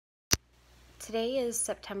Today is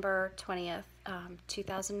September 20th,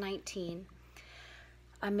 2019.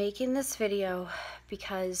 I'm making this video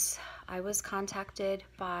because I was contacted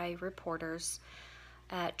by reporters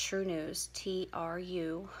at TruNews,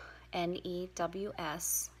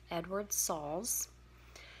 TRUNEWS, Edward Sauls,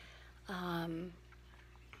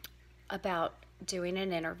 about doing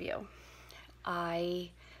an interview. I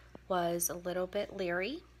was a little bit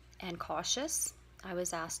leery and cautious. I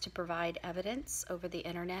was asked to provide evidence over the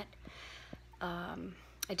internet.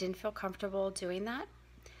 I didn't feel comfortable doing that,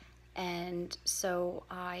 and so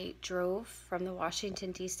I drove from the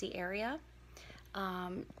Washington, D.C. area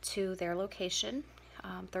to their location,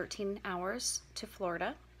 13 hours to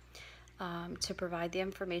Florida, to provide the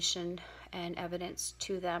information and evidence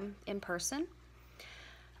to them in person.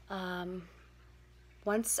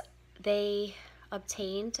 Once they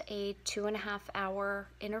obtained a 2.5-hour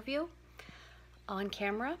interview on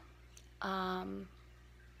camera,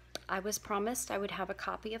 I was promised I would have a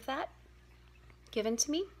copy of that given to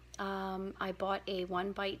me. I bought a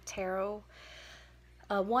 1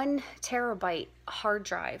 terabyte hard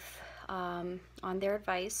drive on their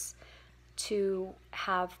advice to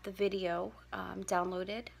have the video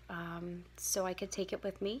downloaded so I could take it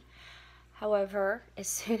with me. However, as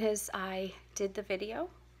soon as I did the video,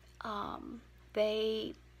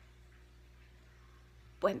 they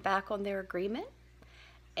went back on their agreement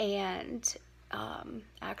and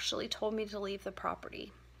actually told me to leave the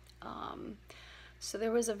property. So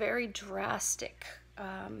there was a very drastic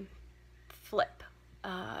flip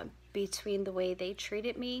between the way they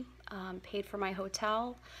treated me, paid for my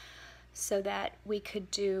hotel so that we could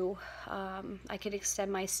do, I could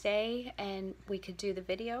extend my stay and we could do the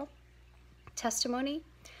video testimony.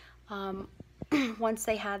 Once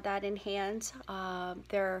they had that in hand,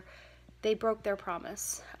 they broke their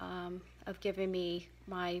promise of giving me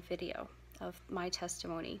my video of my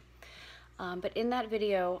testimony. But in that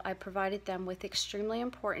video, I provided them with extremely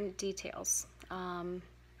important details and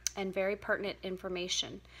very pertinent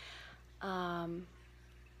information.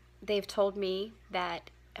 They've told me that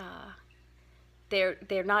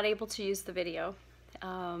they're not able to use the video.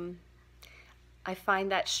 I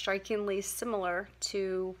find that strikingly similar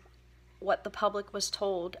to what the public was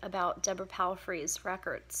told about Deborah Palfrey's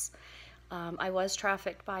records. I was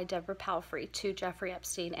trafficked by Deborah Palfrey to Jeffrey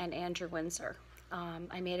Epstein and Andrew Windsor.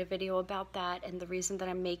 I made a video about that, and the reason that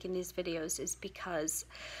I'm making these videos is because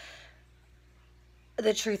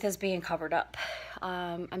the truth is being covered up.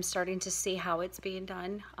 I'm starting to see how it's being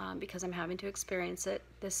done because I'm having to experience it.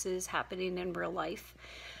 This is happening in real life.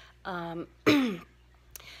 The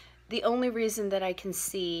only reason that I can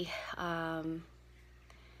see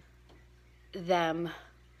them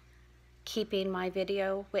keeping my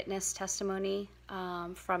video witness testimony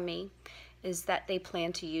from me is that they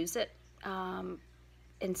plan to use it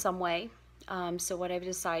in some way. So what I've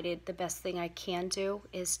decided, the best thing I can do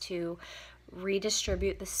is to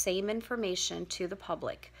redistribute the same information to the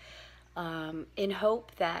public in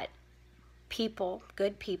hope that people,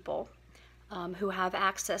 good people, who have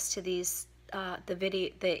access to these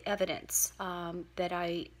the evidence that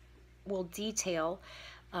I will detail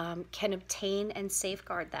can obtain and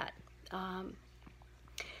safeguard that.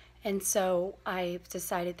 And so I've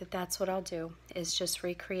decided that that's what I'll do, is just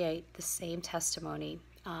recreate the same testimony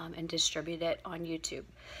and distribute it on YouTube.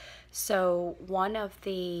 So one of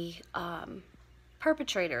the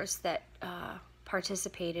perpetrators that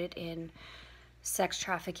participated in sex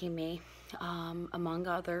trafficking me, among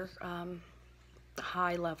other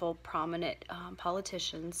high-level prominent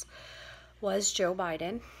politicians, was Joe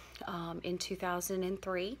Biden. In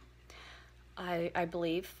 2003, I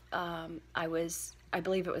believe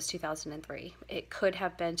it was 2003. It could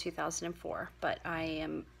have been 2004, but I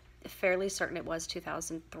am fairly certain it was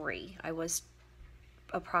 2003. I was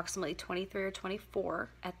approximately 23 or 24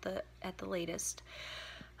 at the latest.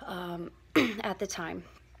 At the time,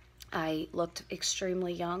 I looked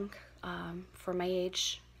extremely young for my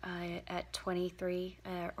age. At 23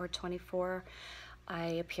 or 24, I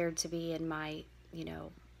appeared to be in my,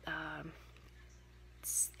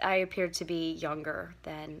 I appeared to be younger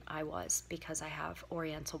than I was because I have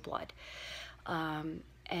Oriental blood.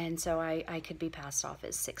 And so I could be passed off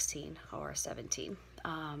as 16 or 17.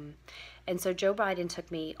 And so Joe Biden took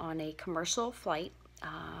me on a commercial flight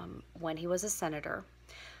when he was a senator.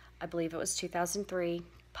 I believe it was 2003,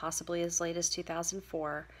 possibly as late as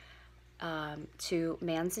 2004, to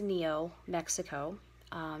Manzanillo, Mexico,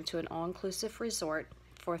 to an all-inclusive resort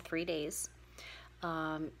for 3 days.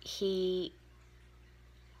 He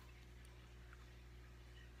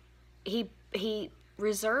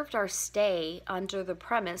reserved our stay under the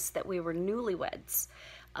premise that we were newlyweds,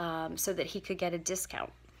 so that he could get a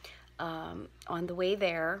discount. on the way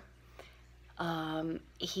there,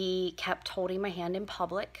 he kept holding my hand in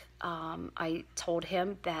public. I told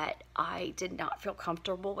him that I did not feel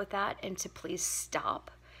comfortable with that and to please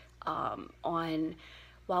stop.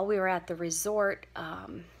 While we were at the resort,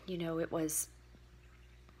 you know, it was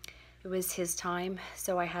his time,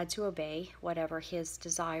 so I had to obey whatever his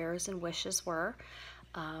desires and wishes were.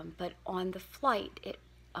 But on the flight,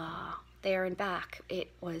 there and back,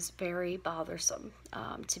 it was very bothersome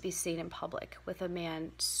to be seen in public with a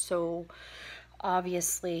man so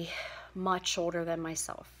obviously much older than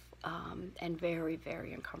myself, and very,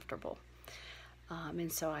 very uncomfortable.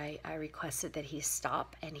 And so I requested that he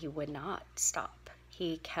stop, and he would not stop.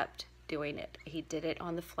 He kept doing it. He did it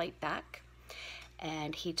on the flight back,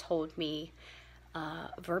 and he told me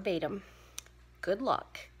verbatim, "Good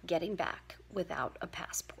luck getting back without a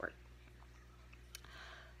passport."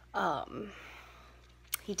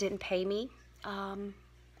 He didn't pay me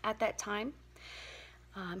at that time.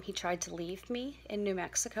 He tried to leave me in New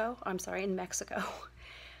Mexico. I'm sorry, in Mexico.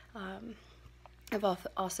 I've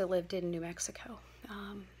also lived in New Mexico.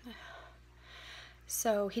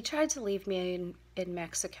 So he tried to leave me in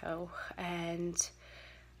Mexico and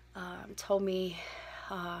told me,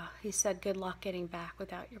 he said, "Good luck getting back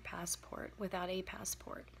without your passport, without a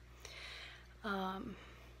passport,"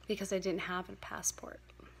 because I didn't have a passport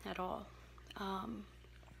at all.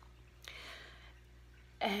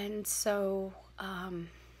 And so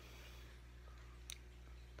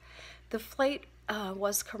the flight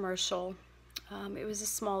was commercial. It was a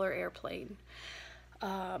smaller airplane.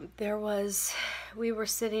 We were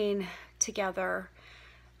sitting together.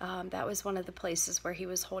 That was one of the places where he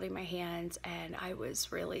was holding my hand, and I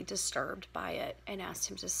was really disturbed by it and asked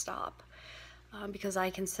him to stop, because I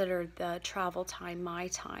considered the travel time my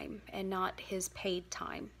time and not his paid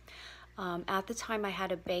time. At the time, I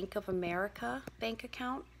had a Bank of America bank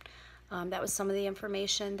account. That was some of the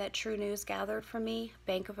information that TruNews gathered from me.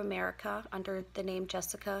 Bank of America, under the name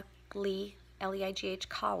Jessica Leigh, Leigh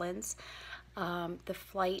Collins. The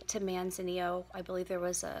flight to Manzanillo, I believe there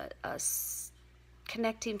was a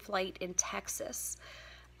connecting flight in Texas.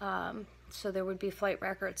 So there would be flight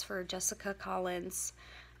records for Jessica Collins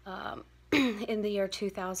in the year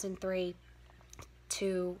 2003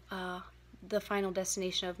 to the final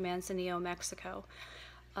destination of Manzanillo, Mexico.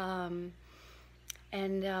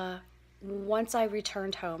 Once I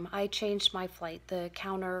returned home, I changed my flight. The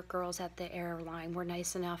counter girls at the airline were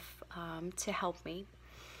nice enough to help me.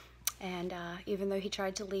 And even though he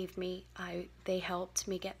tried to leave me, they helped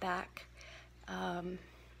me get back.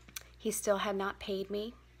 He still had not paid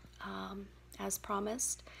me as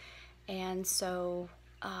promised. And so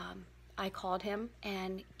I called him,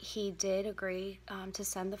 and he did agree to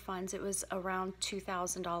send the funds. It was around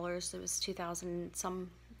 $2,000. It was 2,000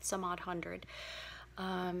 some odd hundred.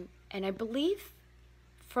 And I believe,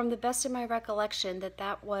 from the best of my recollection,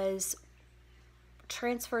 that was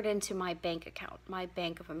transferred into my bank account, my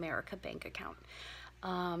Bank of America bank account.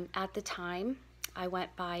 At the time, I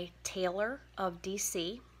went by Taylor of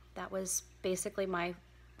DC. That was basically my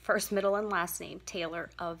first, middle, and last name, Taylor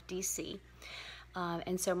of DC.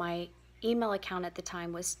 And so my email account at the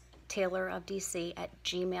time was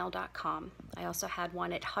taylorofdc@gmail.com. I also had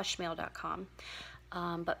one at hushmail.com.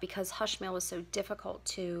 But because Hushmail was so difficult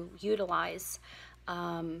to utilize,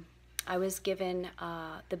 I was given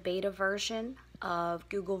the beta version of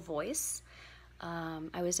Google Voice.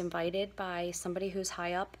 I was invited by somebody who's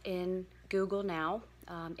high up in Google now,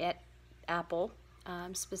 at Apple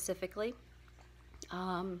specifically.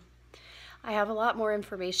 I have a lot more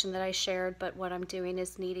information that I shared, but what I'm doing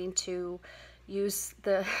is needing to use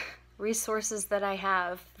the resources that I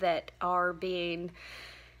have that are being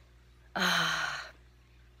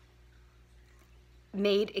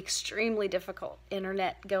made extremely difficult.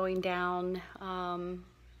 Internet going down.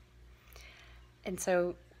 And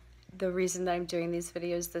so the reason that I'm doing these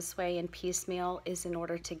videos this way in piecemeal is in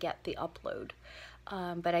order to get the upload.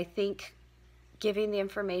 But I think giving the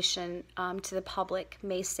information to the public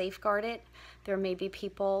may safeguard it. There may be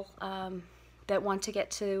people that want to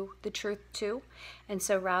get to the truth too. And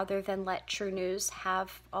so rather than let TruNews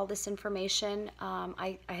have all this information,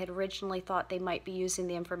 I had originally thought they might be using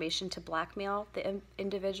the information to blackmail the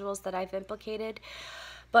individuals that I've implicated.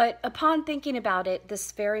 But upon thinking about it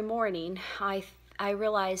this very morning, I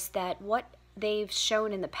realized that what they've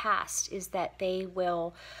shown in the past is that they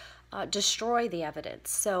will destroy the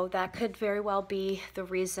evidence. So that could very well be the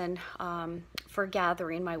reason for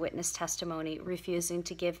gathering my witness testimony, refusing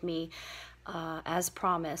to give me, as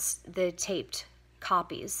promised, the taped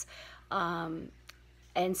copies.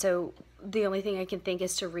 And so the only thing I can think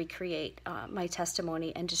is to recreate my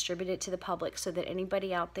testimony and distribute it to the public so that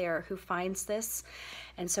anybody out there who finds this,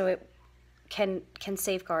 and so it can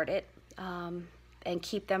safeguard it and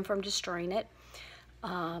keep them from destroying it.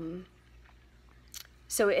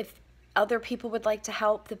 So if other people would like to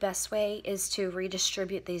help, the best way is to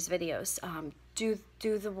redistribute these videos. Do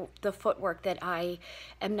the footwork that I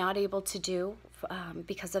am not able to do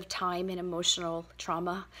because of time and emotional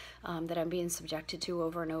trauma that I'm being subjected to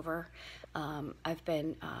over and over. I've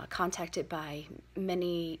been contacted by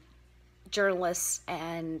many journalists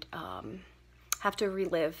and have to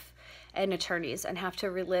relive, and attorneys, and have to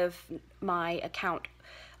relive my account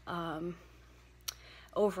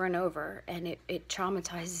over and over, and it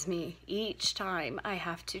traumatizes me each time I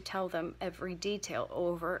have to tell them every detail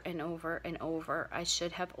over and over and over. I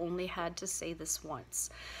should have only had to say this once.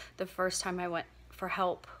 The first time I went for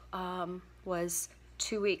help was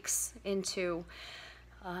 2 weeks into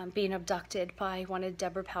being abducted by one of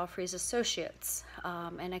Deborah Palfrey's associates,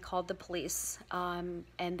 and I called the police, and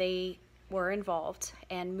they were involved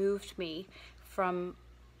and moved me from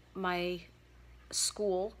my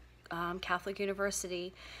school, Catholic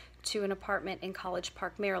University, to an apartment in College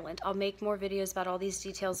Park, Maryland. I'll make more videos about all these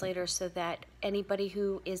details later so that anybody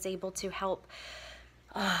who is able to help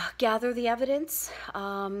gather the evidence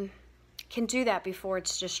can do that before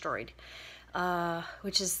it's destroyed,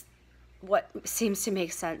 which is what seems to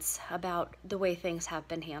make sense about the way things have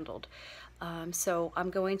been handled. So I'm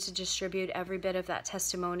going to distribute every bit of that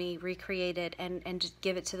testimony, recreate it, and just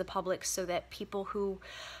give it to the public so that people who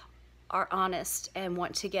are honest and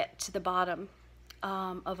want to get to the bottom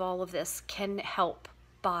of all of this can help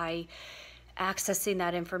by accessing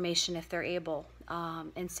that information if they're able,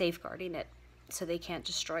 and safeguarding it so they can't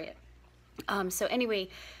destroy it. So anyway,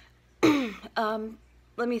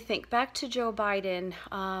 let me think. Back to Joe Biden.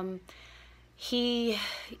 He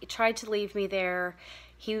tried to leave me there.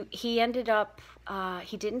 He ended up,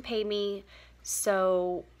 he didn't pay me,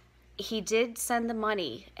 so he did send the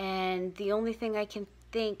money, and the only thing I can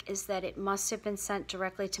think is that it must have been sent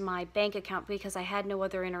directly to my bank account because I had no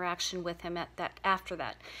other interaction with him after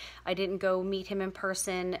that. I didn't go meet him in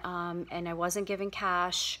person, and I wasn't given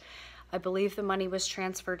cash. I believe the money was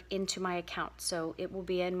transferred into my account, so it will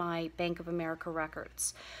be in my Bank of America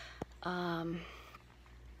records. I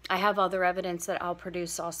have other evidence that I'll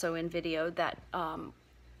produce also in video that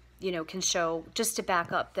you know, can show, just to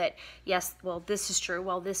back up that yes, well, this is true,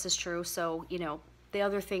 well, this is true. So, you know, the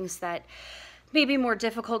other things that may be more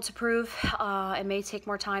difficult to prove, it may take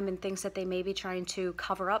more time, and things that they may be trying to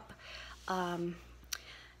cover up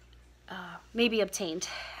may be obtained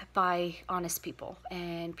by honest people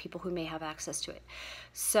and people who may have access to it.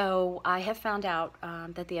 So I have found out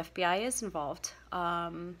that the FBI is involved.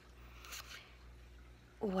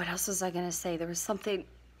 What else was I going to say? There was something,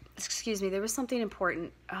 excuse me, there was something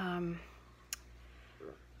important.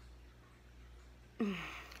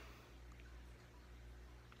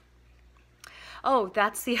 Oh,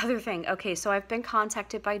 that's the other thing. Okay, so I've been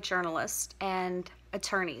contacted by journalists and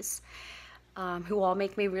attorneys who all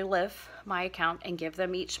make me relive my account and give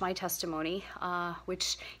them each my testimony,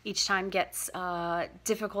 which each time gets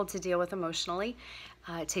difficult to deal with emotionally.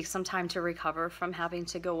 It takes some time to recover from having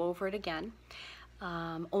to go over it again,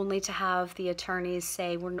 only to have the attorneys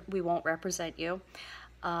say, we won't represent you.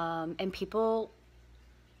 And people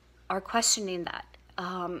are questioning that.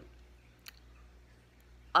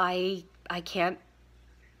 I can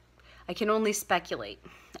only speculate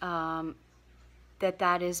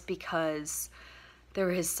that is because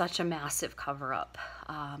there is such a massive cover-up,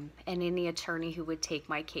 and any attorney who would take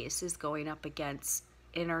my case is going up against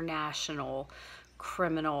international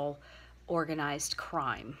criminal organized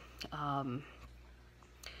crime. I'm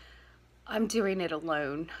doing it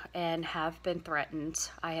alone and have been threatened.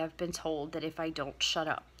 I have been told that if I don't shut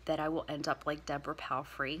up, that I will end up like Deborah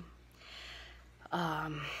Palfrey.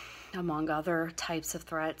 Among other types of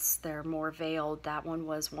threats. They're more veiled. That one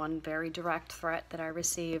was one very direct threat that I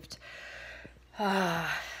received. And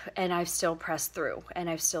I've still pressed through, and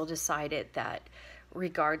I've still decided that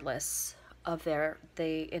regardless of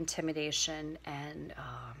the intimidation and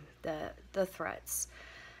the threats,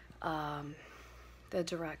 the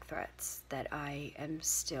direct threats, that I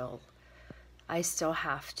still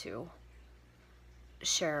have to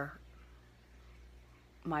share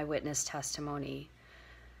my witness testimony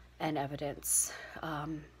and evidence,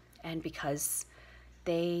 and because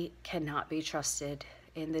they cannot be trusted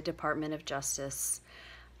in the Department of Justice,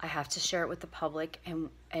 I have to share it with the public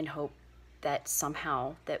and hope that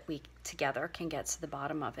somehow that we together can get to the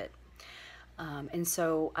bottom of it. And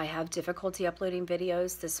so I have difficulty uploading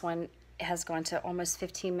videos. This one has gone to almost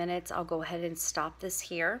 15 minutes. I'll go ahead and stop this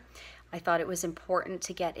here. I thought it was important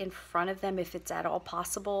to get in front of them if it's at all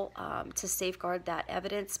possible, to safeguard that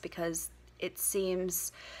evidence, because it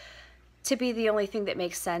seems to be the only thing that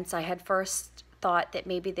makes sense. I had first thought that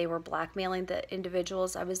maybe they were blackmailing the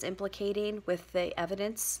individuals I was implicating with the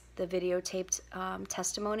evidence, the videotaped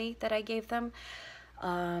testimony that I gave them.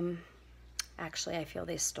 Actually, I feel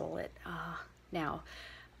they stole it now.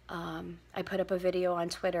 I put up a video on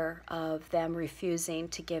Twitter of them refusing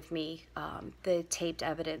to give me the taped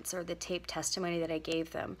evidence or the taped testimony that I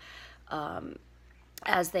gave them,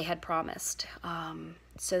 as they had promised,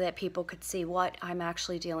 so that people could see what I'm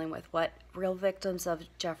actually dealing with, what real victims of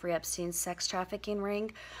Jeffrey Epstein's sex trafficking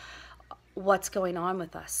ring, what's going on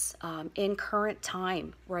with us in current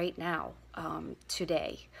time right now,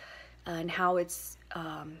 today, and how it's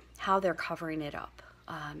how they're covering it up.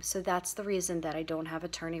 So that's the reason that I don't have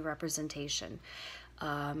attorney representation.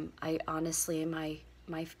 I honestly, in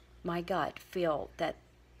my gut, feel that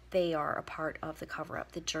they are a part of the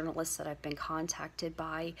cover-up. The journalists that I've been contacted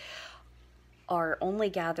by are only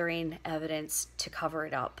gathering evidence to cover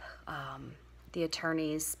it up. The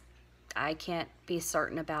attorneys, I can't be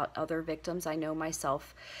certain about other victims. I know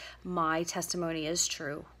myself, my testimony is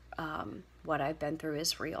true. What I've been through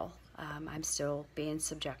is real. I'm still being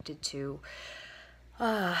subjected to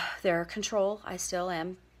their control. I still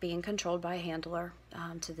am being controlled by a handler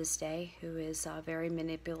to this day, who is a very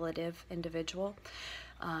manipulative individual.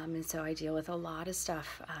 And so I deal with a lot of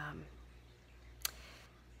stuff.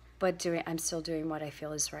 But I'm still doing what I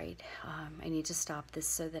feel is right. I need to stop this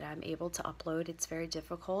so that I'm able to upload. It's very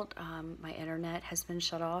difficult. My internet has been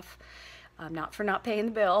shut off. Not for not paying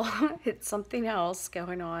the bill. It's something else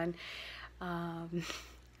going on.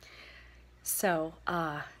 So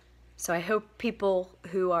I hope people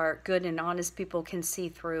who are good and honest people can see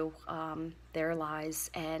through their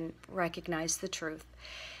lies and recognize the truth,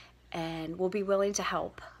 and will be willing to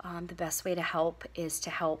help. The best way to help is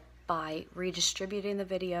to help by redistributing the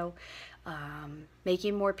video,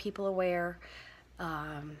 making more people aware,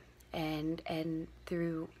 and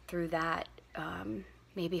through that,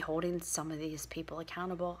 maybe holding some of these people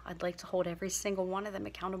accountable. I'd like to hold every single one of them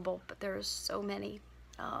accountable, but there's so many.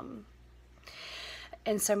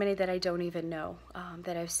 And so many that I don't even know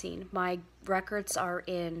that I've seen. My records are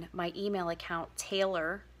in my email account,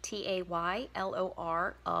 Taylor,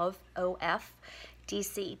 Taylor of OF,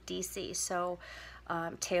 DC. So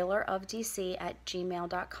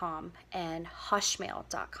taylorofdc@gmail.com and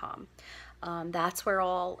hushmail.com. That's where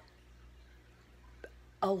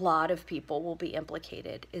a lot of people will be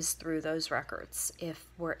implicated, is through those records, if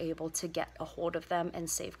we're able to get a hold of them and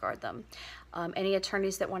safeguard them. Any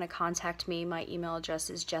attorneys that want to contact me, my email address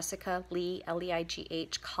is Jessica Leigh, Leigh,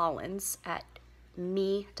 Collins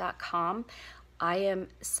 @me.com. I am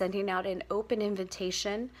sending out an open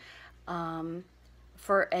invitation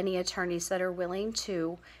for any attorneys that are willing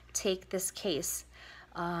to take this case,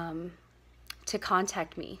 to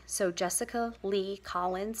contact me. So Jessica Leigh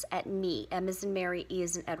Collins @me, M as in Mary, E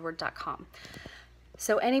as in Edward.com.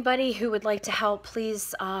 So anybody who would like to help,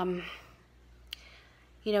 please,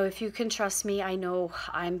 if you can trust me, I know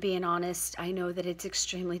I'm being honest. I know that it's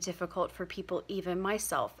extremely difficult for people, even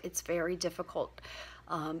myself. It's very difficult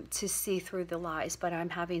to see through the lies, but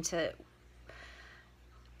I'm having to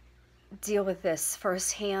deal with this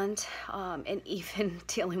firsthand, and even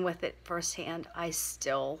dealing with it firsthand, I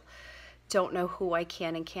still don't know who I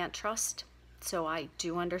can and can't trust. So I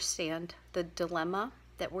do understand the dilemma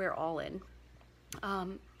that we're all in.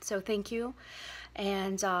 So thank you.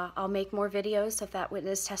 And I'll make more videos of that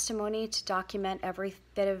witness testimony to document every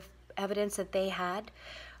bit of evidence that they had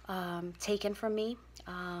taken from me,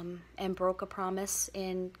 and broke a promise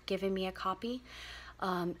in giving me a copy,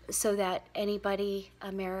 so that anybody,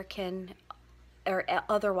 American or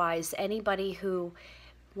otherwise, anybody who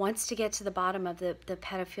wants to get to the bottom of the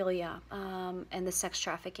pedophilia and the sex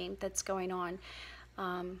trafficking that's going on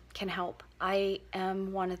can help. I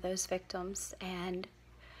am one of those victims, and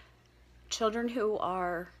children who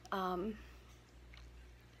are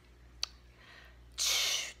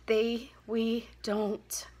we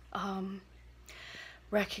don't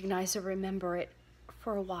recognize or remember it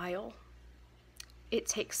for a while. It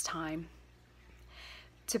takes time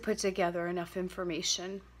to put together enough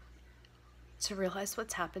information to realize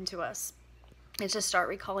what's happened to us and to start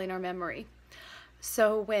recalling our memory.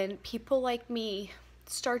 So when people like me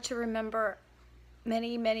start to remember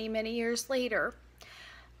many, many, many years later,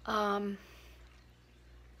 and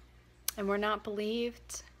we're not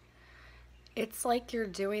believed, it's like you're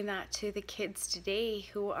doing that to the kids today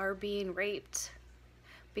who are being raped,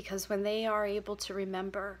 because when they are able to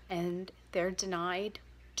remember and they're denied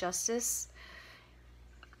justice,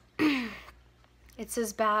 it's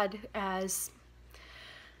as bad as,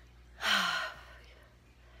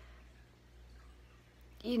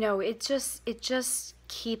 you know, it just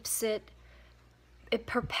keeps it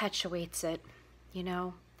perpetuates it, you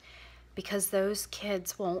know, because those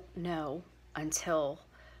kids won't know until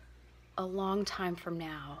a long time from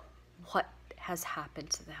now what has happened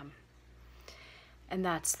to them. And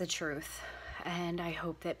that's the truth. And I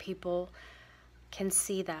hope that people can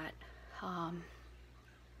see that.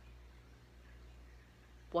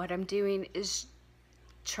 What I'm doing is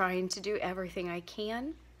trying to do everything I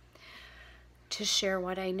can to share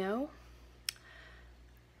what I know,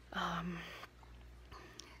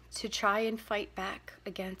 to try and fight back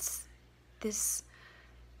against this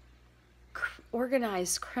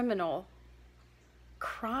organized criminal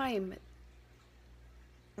crime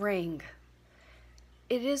ring.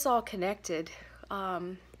 It is all connected. I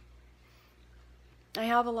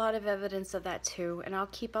have a lot of evidence of that too, and I'll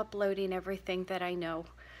keep uploading everything that I know,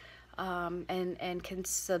 and can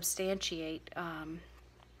substantiate.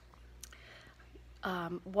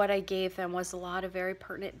 What I gave them was a lot of very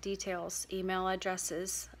pertinent details: email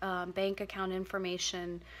addresses, bank account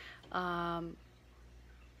information,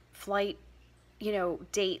 flight, you know,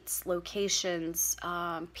 dates, locations,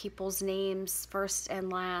 people's names, first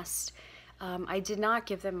and last. I did not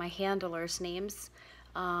give them my handlers' names,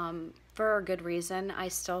 for a good reason. I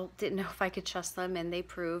still didn't know if I could trust them, and they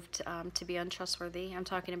proved to be untrustworthy. I'm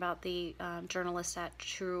talking about the journalist at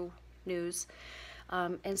TruNews.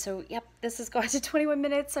 And so, yep, this has gone to 21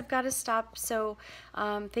 minutes. I've got to stop. So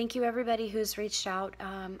thank you, everybody who's reached out.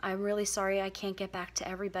 I'm really sorry I can't get back to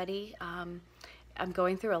everybody. I'm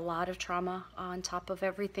going through a lot of trauma on top of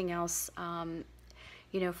everything else.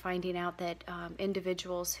 You know, finding out that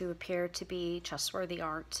individuals who appear to be trustworthy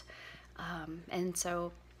aren't. And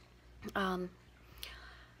so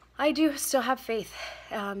I do still have faith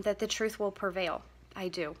that the truth will prevail. I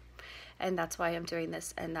do. And that's why I'm doing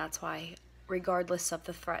this. And that's why, regardless of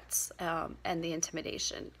the threats and the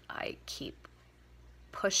intimidation, I keep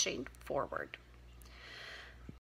pushing forward.